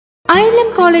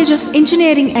ILM College of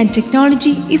Engineering and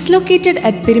Technology is located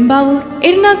at Perumbavoor,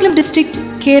 Ernakulam district,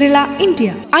 Kerala,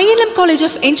 India. ILM College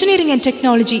of Engineering and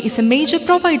Technology is a major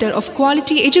provider of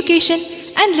quality education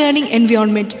and learning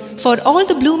environment for all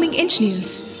the blooming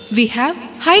engineers. We have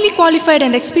highly qualified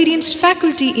and experienced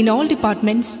faculty in all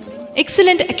departments,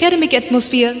 excellent academic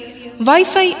atmosphere,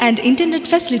 Wi-Fi and internet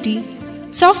facility,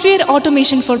 software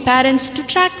automation for parents to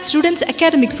track students'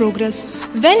 academic progress,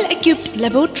 well-equipped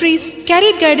laboratories,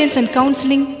 career guidance and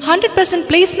counseling, 100%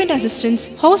 placement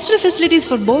assistance, hostel facilities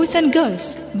for boys and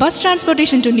girls, bus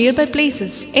transportation to nearby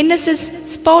places, NSS,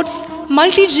 sports,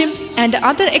 multi-gym and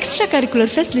other extracurricular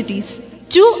facilities.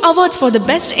 2 awards for the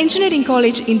best engineering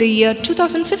college in the year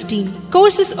 2015.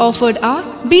 Courses offered are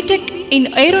BTech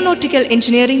in Aeronautical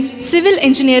Engineering, Civil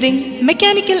Engineering,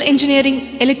 Mechanical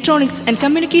Engineering, Electronics and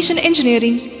Communication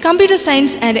Engineering, Computer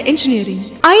Science and Engineering.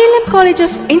 ILM College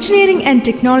of Engineering and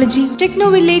Technology, Techno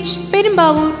Village,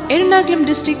 Perumbavoor, Ernakulam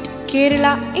district,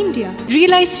 Kerala, India.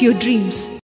 Realize your dreams.